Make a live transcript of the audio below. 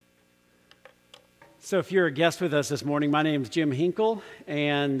So if you're a guest with us this morning, my name is Jim Hinkle,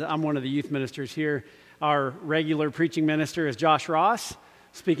 and I'm one of the youth ministers here. Our regular preaching minister is Josh Ross.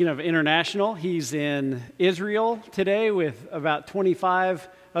 Speaking of international, he's in Israel today with about 25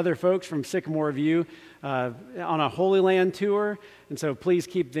 other folks from Sycamore View on a Holy Land tour, and so please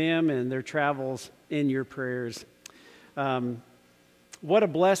keep them and their travels in your prayers. What a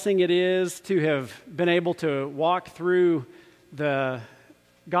blessing it is to have been able to walk through the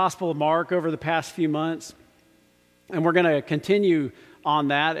Gospel of Mark over the past few months, and we're going to continue on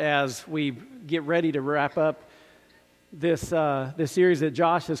that as we get ready to wrap up this series that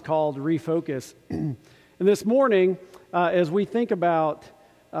Josh has called Refocus. And this morning, as we think about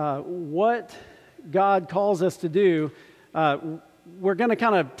what God calls us to do, we're going to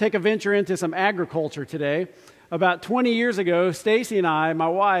kind of take a venture into some agriculture today. About 20 years ago, Stacy and I, my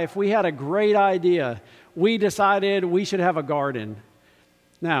wife, we had a great idea. We decided we should have a garden.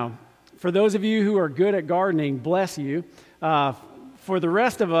 Now, for those of you who are good at gardening, bless you. For the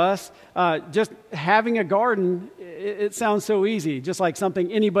rest of us, just having a garden, it sounds so easy, just like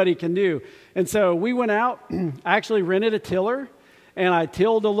something anybody can do. And so we went out, I actually rented a tiller, and I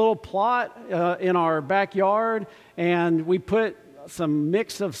tilled a little plot in our backyard, and we put some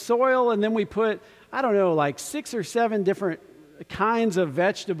mix of soil, and then we put, like 6 or 7 different kinds of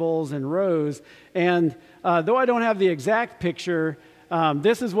vegetables in rows. And though I don't have the exact picture,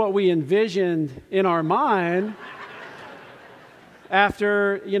 this is what we envisioned in our mind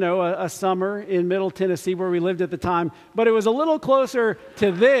after, a summer in Middle Tennessee where we lived at the time. But it was a little closer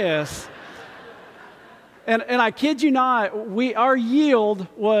to this. And I kid you not, our yield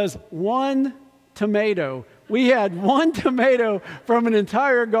was 1 tomato. We had 1 tomato from an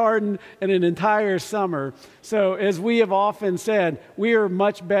entire garden and an entire summer. So as we have often said, we are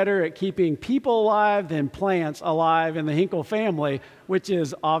much better at keeping people alive than plants alive in the Hinkle family, which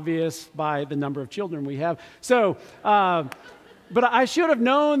is obvious by the number of children we have. So, but I should have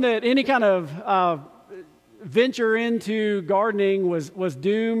known that any kind of venture into gardening was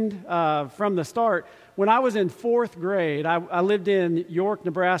doomed from the start. When I was in 4th grade, I lived in York,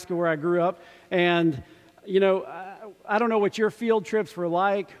 Nebraska, where I grew up, and I don't know what your field trips were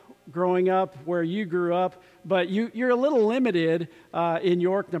like growing up where you grew up, but you're a little limited in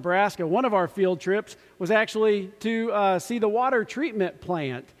York, Nebraska. One of our field trips was actually to see the water treatment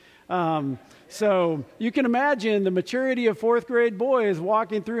plant. So you can imagine the maturity of 4th grade boys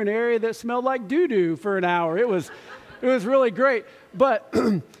walking through an area that smelled like doo-doo for an hour. It was really great. But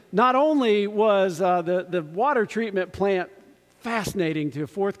not only was the water treatment plant fascinating to a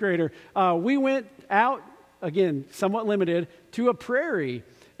 4th grader, we went out, again, somewhat limited, to a prairie.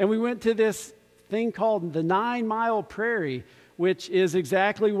 And we went to this thing called the 9 Mile Prairie, which is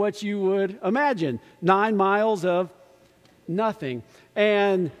exactly what you would imagine. 9 miles of nothing.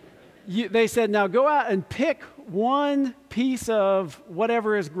 And they said, now go out and pick one piece of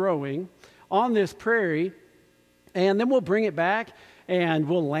whatever is growing on this prairie, and then we'll bring it back, and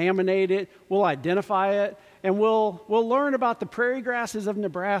we'll laminate it, we'll identify it, and we'll learn about the prairie grasses of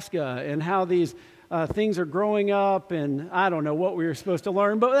Nebraska and how these things are growing up, and I don't know what we were supposed to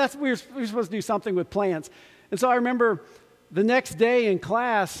learn, but we were supposed to do something with plants. And so I remember the next day in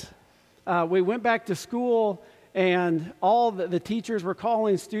class, we went back to school, and all the teachers were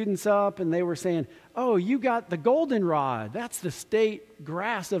calling students up, and they were saying, oh, you got the goldenrod. That's the state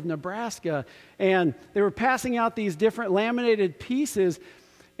grass of Nebraska. And they were passing out these different laminated pieces,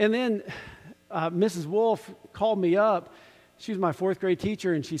 and then Mrs. Wolf called me up. She was my 4th grade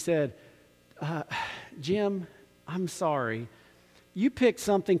teacher, and she said, Jim, I'm sorry. You picked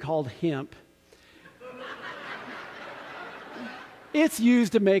something called hemp. It's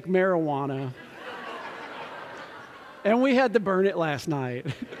used to make marijuana. And we had to burn it last night.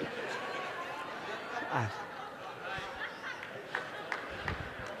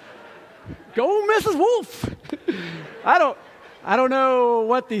 Go, Mrs. Wolf! I don't know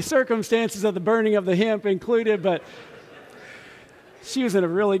what the circumstances of the burning of the hemp included, but she was in a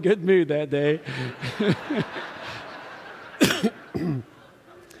really good mood that day.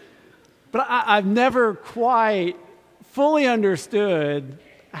 But I've never quite fully understood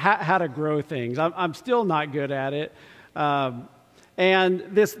how to grow things. I'm still not good at it. And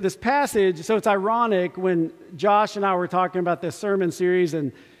this passage, so it's ironic when Josh and I were talking about this sermon series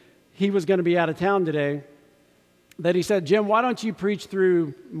and he was going to be out of town today, that he said, Jim, why don't you preach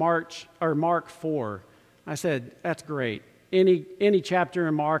through Mark 4? I said, that's great. Any chapter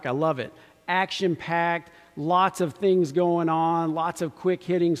in Mark, I love it. Action-packed, lots of things going on, lots of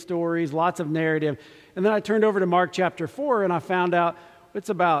quick-hitting stories, lots of narrative. And then I turned over to Mark chapter 4, and I found out it's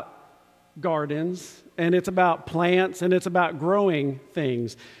about gardens, and it's about plants, and it's about growing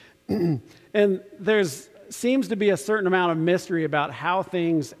things. And there's seems to be a certain amount of mystery about how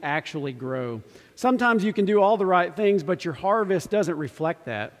things actually grow. Sometimes you can do all the right things, but your harvest doesn't reflect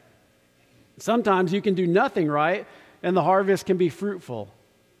that. Sometimes you can do nothing right, and the harvest can be fruitful.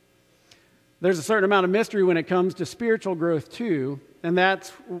 There's a certain amount of mystery when it comes to spiritual growth too, and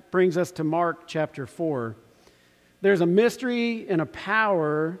that brings us to Mark chapter 4. There's a mystery and a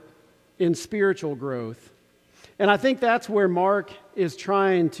power in spiritual growth. And I think that's where Mark is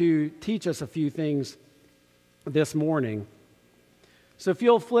trying to teach us a few things this morning. So if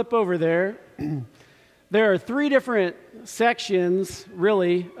you'll flip over there, there are three different sections,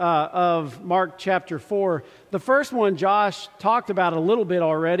 really, of Mark chapter 4. The first one Josh talked about a little bit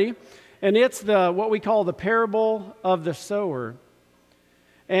already, and it's what we call the parable of the sower.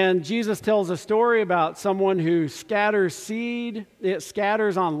 And Jesus tells a story about someone who scatters seed. It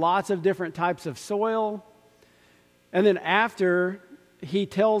scatters on lots of different types of soil. And then after he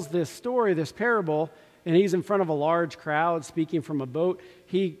tells this story, this parable, and he's in front of a large crowd speaking from a boat,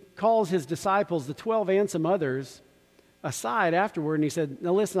 he calls his disciples, the 12 and some others, aside afterward, and he said,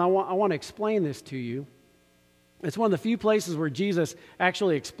 now listen, I want to explain this to you. It's one of the few places where Jesus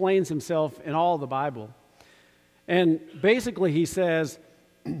actually explains himself in all the Bible. And basically he says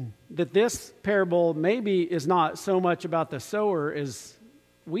that this parable maybe is not so much about the sower as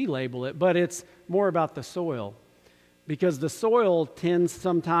we label it, but it's more about the soil. Because the soil tends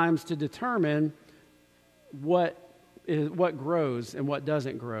sometimes to determine what grows and what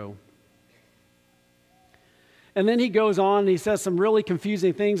doesn't grow. And then he goes on and he says some really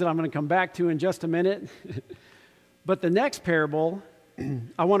confusing things that I'm going to come back to in just a minute. But the next parable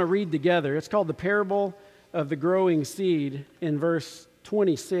I want to read together. It's called the parable of the growing seed in verse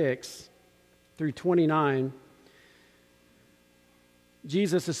 26 through 29.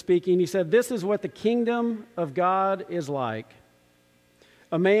 Jesus is speaking. He said, "This is what the kingdom of God is like.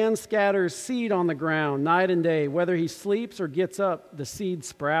 A man scatters seed on the ground night and day. Whether he sleeps or gets up, the seed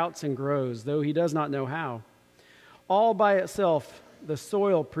sprouts and grows, though he does not know how. All by itself, the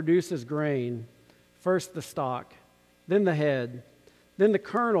soil produces grain. First the stalk, then the head, then the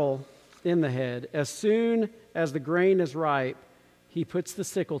kernel in the head. As soon as the grain is ripe, he puts the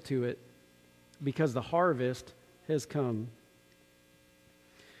sickle to it, because the harvest has come."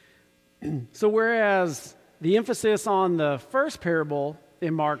 So whereas the emphasis on the first parable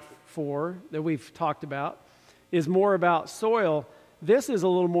in Mark 4 that we've talked about is more about soil, this is a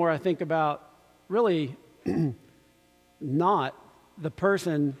little more, I think, about really not the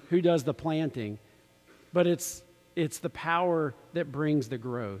person who does the planting, but it's the power that brings the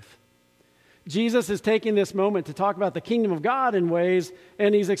growth. Jesus is taking this moment to talk about the kingdom of God in ways,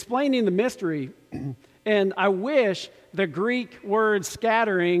 and he's explaining the mystery. And I wish the Greek word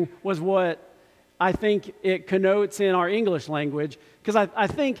scattering was what I think it connotes in our English language, because I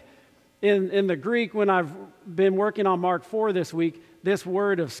think in the Greek, when I've been working on Mark 4 this week, this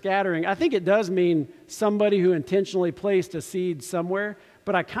word of scattering, I think it does mean somebody who intentionally placed a seed somewhere,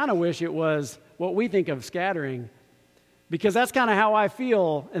 but I kind of wish it was what we think of scattering, because that's kind of how I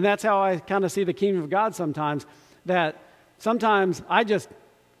feel, and that's how I kind of see the kingdom of God sometimes, that sometimes I just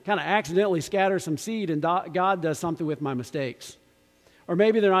kind of accidentally scatter some seed and God does something with my mistakes. Or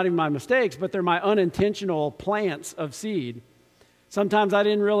maybe they're not even my mistakes, but they're my unintentional plants of seed. Sometimes I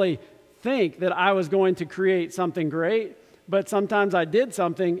didn't really think that I was going to create something great, but sometimes I did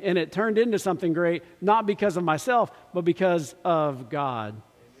something and it turned into something great, not because of myself, but because of God.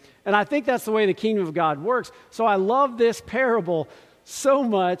 And I think that's the way the kingdom of God works. So I love this parable so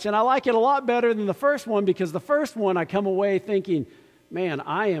much, and I like it a lot better than the first one, because the first one I come away thinking, man,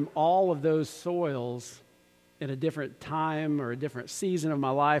 I am all of those soils at a different time or a different season of my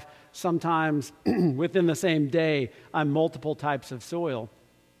life. Sometimes within the same day, I'm multiple types of soil.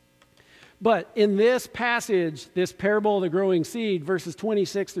 But in this passage, this parable of the growing seed, verses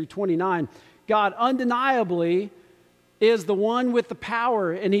 26 through 29, God undeniably is the one with the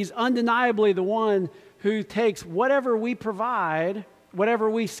power, and he's undeniably the one who takes whatever we provide, whatever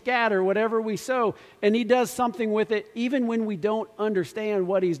we scatter, whatever we sow, and he does something with it even when we don't understand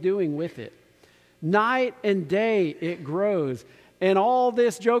what he's doing with it. Night and day it grows. And all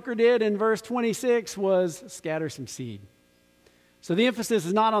this joker did in verse 26 was scatter some seed. So the emphasis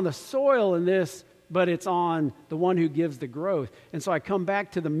is not on the soil in this, but it's on the one who gives the growth. And so I come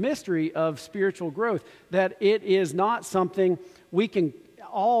back to the mystery of spiritual growth, that it is not something we can't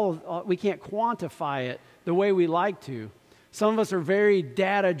quantify it the way we like to. Some of us are very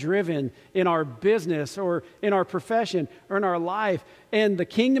data-driven in our business or in our profession or in our life. And the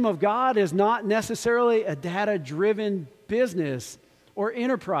kingdom of God is not necessarily a data-driven business or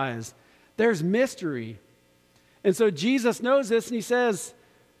enterprise. There's mystery. And so Jesus knows this, and he says,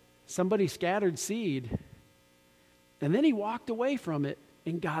 somebody scattered seed, and then he walked away from it,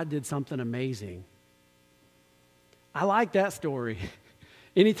 and God did something amazing. I like that story.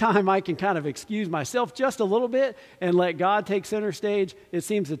 Anytime I can kind of excuse myself just a little bit and let God take center stage, it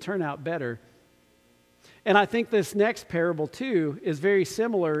seems to turn out better. And I think this next parable, too, is very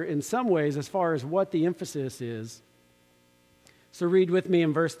similar in some ways as far as what the emphasis is. So read with me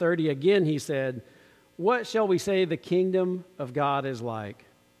in verse 30 again. He said, "What shall we say the kingdom of God is like?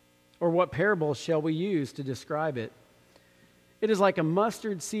 Or what parable shall we use to describe it? It is like a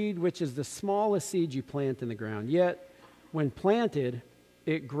mustard seed, which is the smallest seed you plant in the ground. Yet, when planted,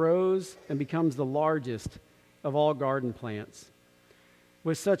 it grows and becomes the largest of all garden plants,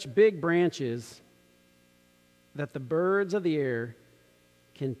 with such big branches that the birds of the air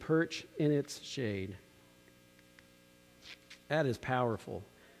can perch in its shade." That is powerful.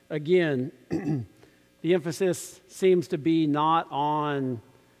 Again, the emphasis seems to be not on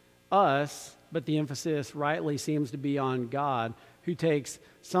us, but the emphasis rightly seems to be on God, who takes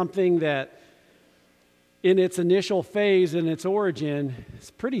something that in its initial phase, in its origin,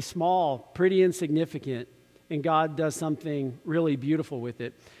 is pretty small, pretty insignificant, and God does something really beautiful with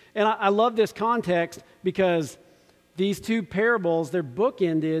it. And I love this context because these two parables, they're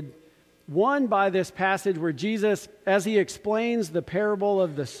bookended, one by this passage where Jesus, as he explains the parable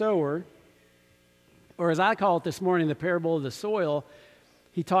of the sower, or as I call it this morning, the parable of the soil,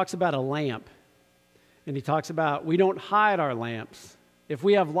 he talks about a lamp. And he talks about we don't hide our lamps. If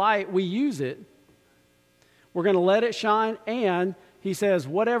we have light, we use it. We're going to let it shine, and he says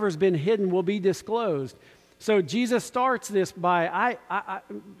whatever's been hidden will be disclosed. So Jesus starts this by, I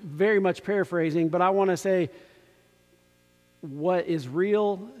very much paraphrasing, but I want to say what is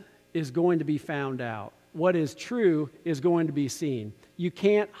real is going to be found out. What is true is going to be seen. You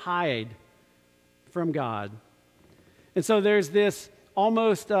can't hide from God. And so there's this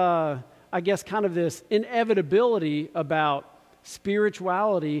almost, kind of this inevitability about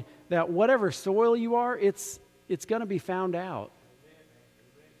spirituality that whatever soil you are, it's going to be found out.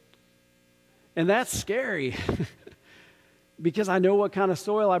 And that's scary because I know what kind of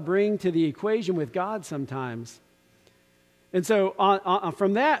soil I bring to the equation with God sometimes. And so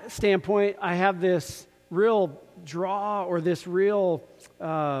from that standpoint, I have this real draw or this real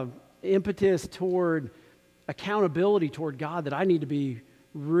impetus toward accountability toward God, that I need to be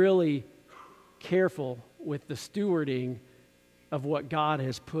really careful with the stewarding of what God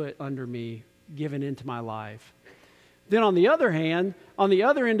has put under me, given into my life. Then on the other hand, on the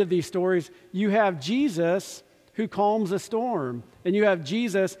other end of these stories, you have Jesus who calms a storm, and you have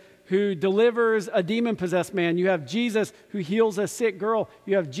Jesus who delivers a demon-possessed man. You have Jesus who heals a sick girl.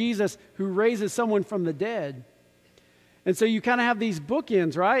 You have Jesus who raises someone from the dead. And so you kind of have these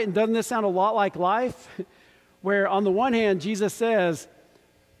bookends, right? And doesn't this sound a lot like life? Where on the one hand, Jesus says,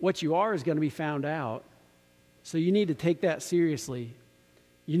 what you are is going to be found out. So you need to take that seriously.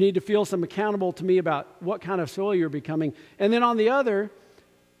 You need to feel some accountable to me about what kind of soil you're becoming. And then on the other,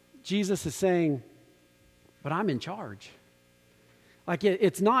 Jesus is saying, but I'm in charge. Like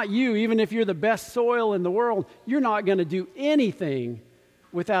it's not you, even if you're the best soil in the world, you're not going to do anything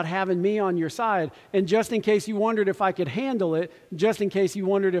without having me on your side. And just in case you wondered if I could handle it, just in case you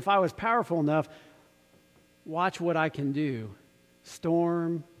wondered if I was powerful enough, watch what I can do.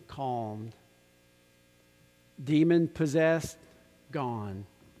 Storm calmed. Demon possessed, gone.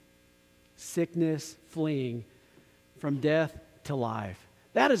 Sickness fleeing. From death to life.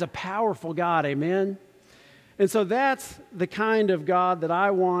 That is a powerful God, amen? And so that's the kind of God that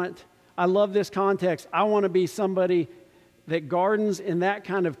I want. I love this context. I want to be somebody that gardens in that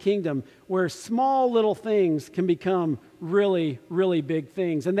kind of kingdom where small little things can become really, really big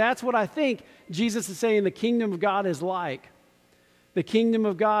things. And that's what I think Jesus is saying the kingdom of God is like. The kingdom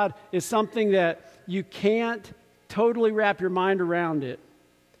of God is something that you can't totally wrap your mind around it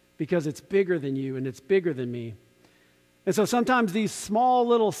because it's bigger than you and it's bigger than me. And so sometimes these small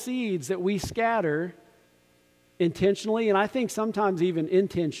little seeds that we scatter intentionally, and I think sometimes even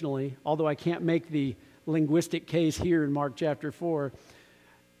intentionally, although I can't make the linguistic case here in Mark chapter 4,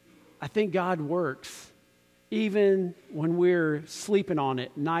 I think God works even when we're sleeping on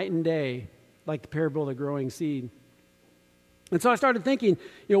it night and day, like the parable of the growing seed. And so I started thinking,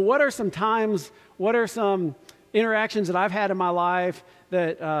 what are some times, what are some interactions that I've had in my life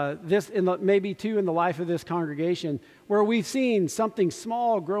that maybe too in the life of this congregation, where we've seen something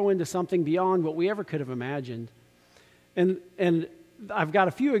small grow into something beyond what we ever could have imagined. And I've got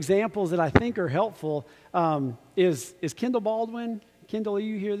a few examples that I think are helpful. Is Kendall Baldwin? Kendall, are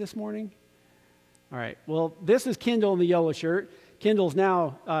you here this morning? All right. Well, this is Kendall in the yellow shirt. Kendall's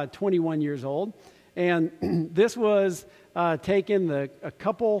now 21 years old. And this was taken a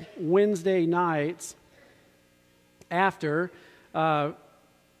couple Wednesday nights after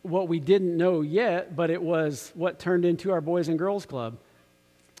what we didn't know yet, but it was what turned into our Boys and Girls Club.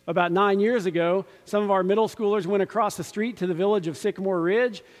 About 9 years ago, some of our middle schoolers went across the street to the village of Sycamore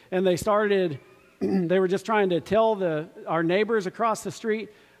Ridge, and they were just trying to tell our neighbors across the street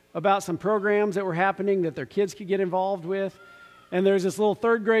about some programs that were happening that their kids could get involved with. And there's this little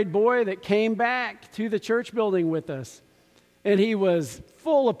third grade boy that came back to the church building with us. And he was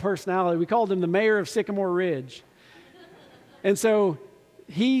full of personality. We called him the mayor of Sycamore Ridge. And so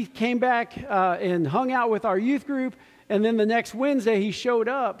he came back and hung out with our youth group. And then the next Wednesday, he showed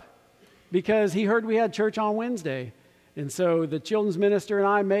up because he heard we had church on Wednesday. And so the children's minister and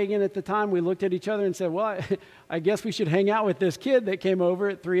I, Megan, at the time, we looked at each other and said, well, I guess we should hang out with this kid that came over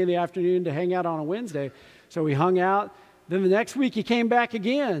at 3 p.m. to hang out on a Wednesday. So we hung out. Then the next week, he came back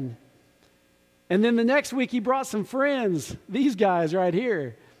again. And then the next week, he brought some friends, these guys right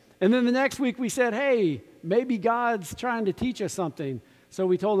here. And then the next week, we said, hey, maybe God's trying to teach us something. So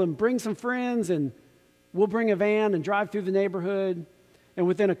we told him, bring some friends, and we'll bring a van and drive through the neighborhood. And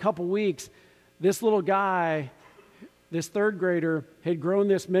within a couple weeks, this little guy, this third grader, had grown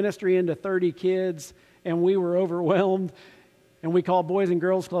this ministry into 30 kids, and we were overwhelmed. And we called Boys and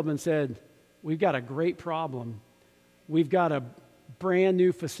Girls Club and said, we've got a great problem. We've got a brand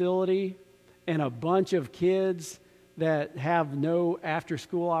new facility and a bunch of kids that have no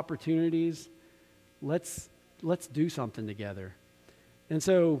after-school opportunities. Let's do something together. And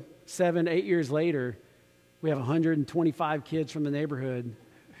so 7-8 years later, we have 125 kids from the neighborhood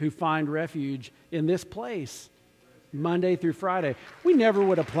who find refuge in this place Monday through Friday. We never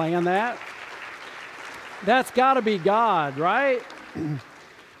would have planned that. That's got to be God, right?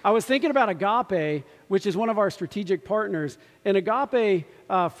 I was thinking about Agape, which is one of our strategic partners. And Agape,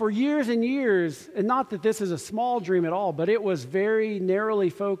 for years and years, and not that this is a small dream at all, but it was very narrowly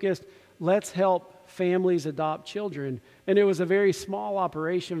focused, let's help families adopt children. And it was a very small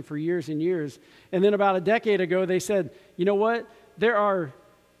operation for years and years. And then about a decade ago, they said, you know what? There are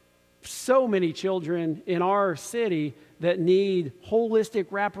so many children in our city that need holistic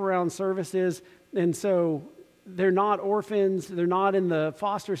wraparound services. And so they're not orphans. They're not in the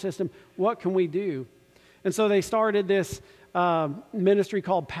foster system. What can we do? And so they started this ministry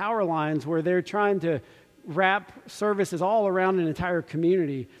called Power Lines, where they're trying to wrap services all around an entire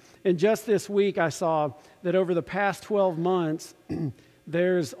community. And just this week, I saw that over the past 12 months,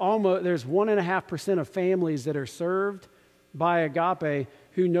 there's 1.5% of families that are served by Agape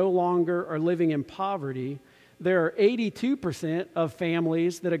who no longer are living in poverty. There are 82% of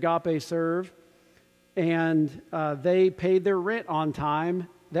families that Agape serve, and they paid their rent on time.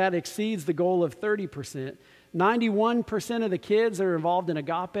 That exceeds the goal of 30%. 91% of the kids that are involved in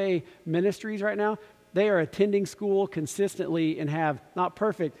Agape ministries right now, they are attending school consistently and have, not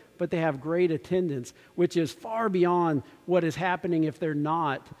perfect, but they have great attendance, which is far beyond what is happening if they're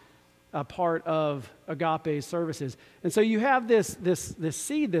not a part of Agape's services. And so you have this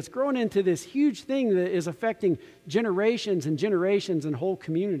seed that's grown into this huge thing that is affecting generations and generations and whole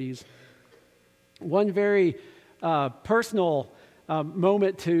communities. One very personal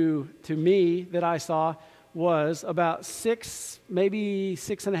moment to me that I saw was about maybe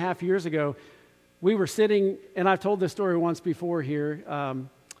 6.5 years ago. We were sitting, and I've told this story once before here,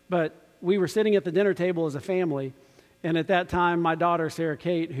 but we were sitting at the dinner table as a family. And at that time, my daughter, Sarah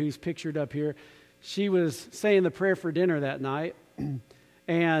Kate, who's pictured up here, she was saying the prayer for dinner that night.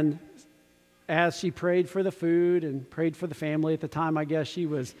 And as she prayed for the food and prayed for the family, at the time, I guess she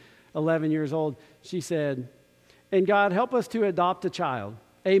was 11 years old, she said, "And God, help us to adopt a child.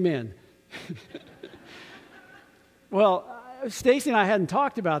 Amen." Well, Stacy and I hadn't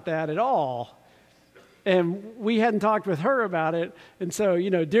talked about that at all. And we hadn't talked with her about it. And so,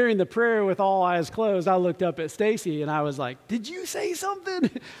 during the prayer with all eyes closed, I looked up at Stacy and I was like, "Did you say something?"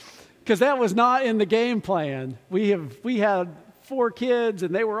 Because that was not in the game plan. We had 4 kids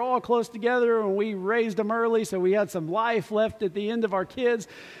and they were all close together and we raised them early, so we had some life left at the end of our kids.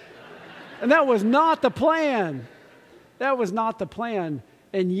 And that was not the plan. That was not the plan.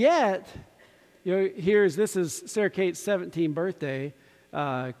 And yet, this is Sarah Kate's 17th birthday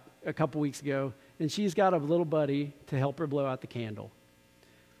a couple weeks ago. And she's got a little buddy to help her blow out the candle.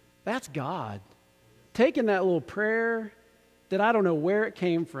 That's God. Taking that little prayer that I don't know where it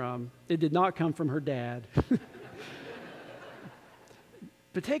came from. It did not come from her dad.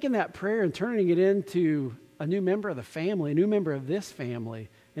 But taking that prayer and turning it into a new member of the family, a new member of this family,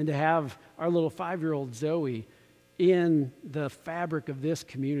 and to have our little 5-year-old Zoe in the fabric of this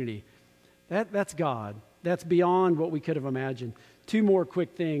community. That's God. That's beyond what we could have imagined. 2 more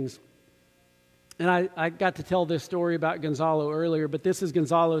quick things. And I got to tell this story about Gonzalo earlier, but this is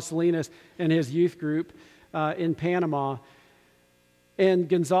Gonzalo Salinas and his youth group in Panama. And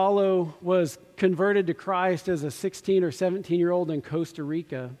Gonzalo was converted to Christ as a 16 or 17-year-old in Costa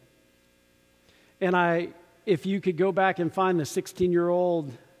Rica. And if you could go back and find the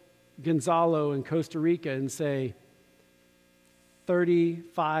 16-year-old Gonzalo in Costa Rica and say,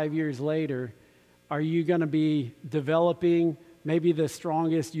 35 years later, are you going to be developing maybe the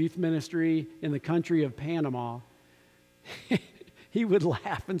strongest youth ministry in the country of Panama? He would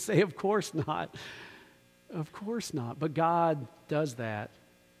laugh and say, of course not. Of course not. But God does that.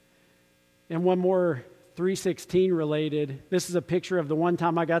 And one more 316 related. This is a picture of the one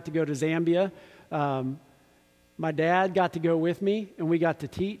time I got to go to Zambia. My dad got to go with me, and we got to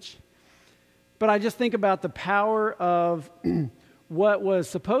teach. But I just think about the power of what was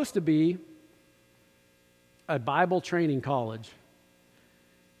supposed to be a Bible training college.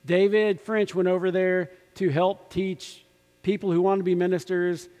 David French went over there to help teach people who want to be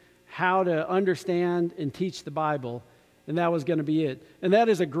ministers how to understand and teach the Bible, and that was going to be it. And that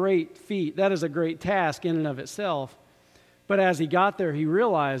is a great feat. That is a great task in and of itself. But as he got there, he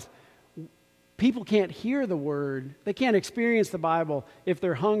realized people can't hear the Word. They can't experience the Bible if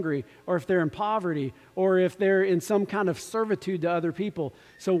they're hungry or if they're in poverty or if they're in some kind of servitude to other people.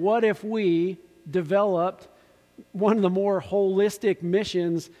 So what if we developed one of the more holistic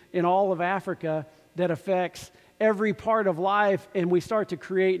missions in all of Africa that affects every part of life, and we start to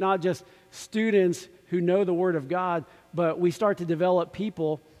create not just students who know the Word of God, but we start to develop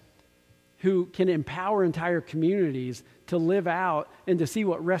people who can empower entire communities to live out and to see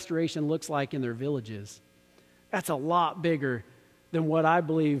what restoration looks like in their villages. That's a lot bigger than what I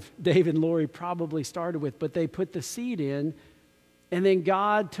believe Dave and Lori probably started with, but they put the seed in, and then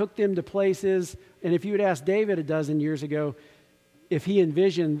God took them to places. And if you had asked David a dozen years ago if he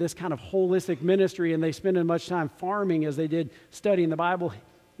envisioned this kind of holistic ministry and they spent as much time farming as they did studying the Bible,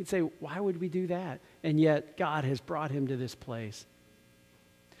 he'd say, why would we do that? And yet God has brought him to this place.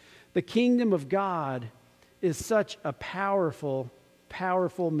 The kingdom of God is such a powerful,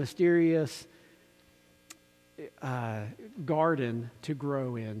 powerful, mysterious garden to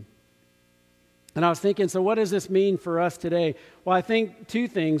grow in. And I was thinking, so what does this mean for us today? Well, I think two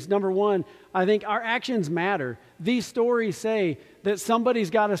things. Number one, I think our actions matter. These stories say that somebody's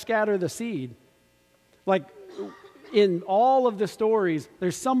got to scatter the seed. Like in all of the stories,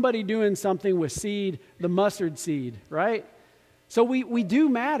 there's somebody doing something with seed, the mustard seed, right? So we do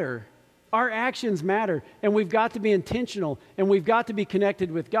matter. Our actions matter, and we've got to be intentional, and we've got to be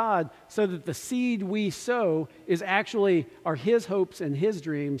connected with God so that the seed we sow are His hopes and His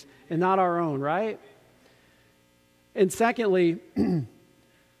dreams and not our own, right? And secondly,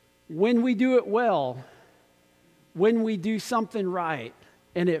 when we do it well, when we do something right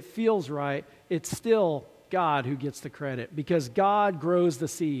and it feels right, it's still God who gets the credit because God grows the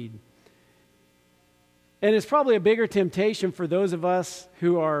seed. And it's probably a bigger temptation for those of us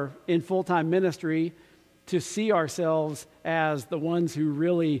who are in full-time ministry to see ourselves as the ones who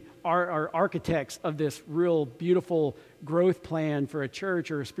really are architects of this real beautiful growth plan for a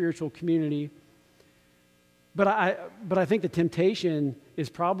church or a spiritual community. But I think the temptation is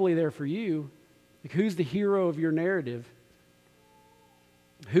probably there for you. Like, who's the hero of your narrative?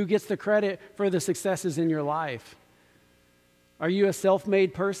 Who gets the credit for the successes in your life? Are you a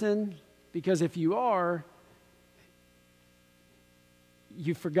self-made person? Because if you are,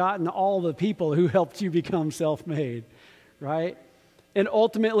 you've forgotten all the people who helped you become self-made, right? And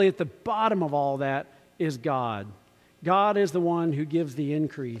ultimately, at the bottom of all that is God. God is the one who gives the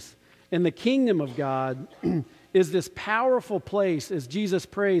increase. And the kingdom of God is this powerful place, as Jesus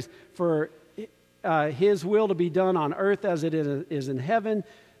prays, for His will to be done on earth as it is in heaven.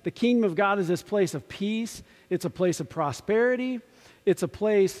 The kingdom of God is this place of peace. It's a place of prosperity. It's a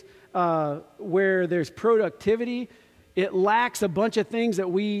place where there's productivity. It lacks a bunch of things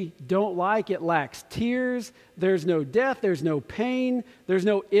that we don't like. It lacks tears. There's no death. There's no pain. There's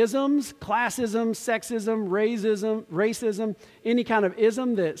no isms, classism, sexism, racism, any kind of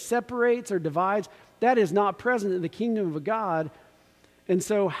ism that separates or divides. That is not present in the kingdom of God. And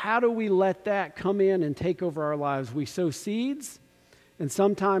so how do we let that come in and take over our lives? We sow seeds, and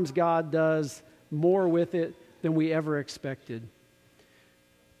sometimes God does more with it than we ever expected.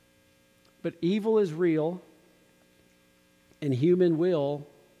 But evil is real, and human will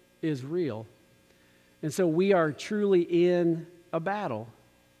is real. And so we are truly in a battle.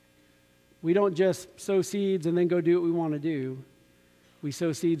 We don't just sow seeds and then go do what we want to do. We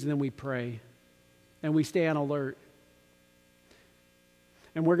sow seeds and then we pray. And we stay on alert.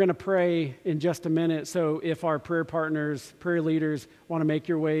 And we're going to pray in just a minute. So if our prayer partners, prayer leaders want to make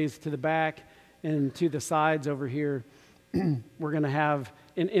your ways to the back and to the sides over here, we're going to have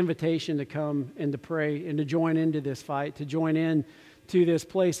an invitation to come and to pray and to join into this fight, to join in to this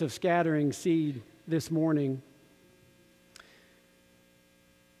place of scattering seed this morning.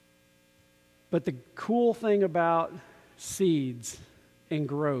 But the cool thing about seeds and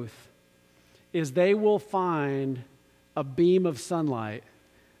growth is they will find a beam of sunlight.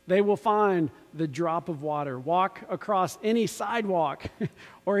 They will find the drop of water. Walk across any sidewalk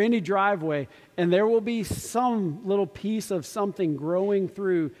or any driveway, and there will be some little piece of something growing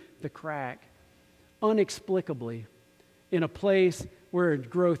through the crack, inexplicably, in a place where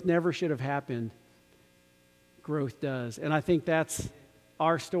growth never should have happened. Growth does. And I think that's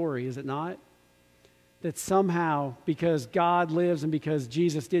our story, is it not? That somehow, because God lives and because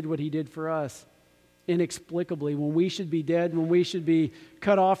Jesus did what he did for us, inexplicably, when we should be dead, when we should be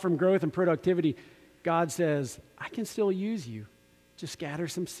cut off from growth and productivity, God says, I can still use you. Just scatter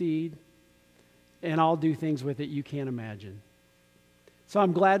some seed, and I'll do things with it you can't imagine. So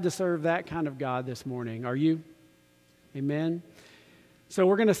I'm glad to serve that kind of God this morning. Are you? Amen. So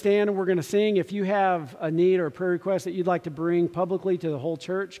we're going to stand and we're going to sing. If you have a need or a prayer request that you'd like to bring publicly to the whole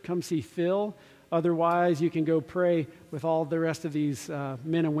church, come see Phil. Otherwise, you can go pray with all the rest of these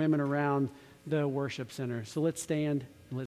men and women around the worship center. So let's stand.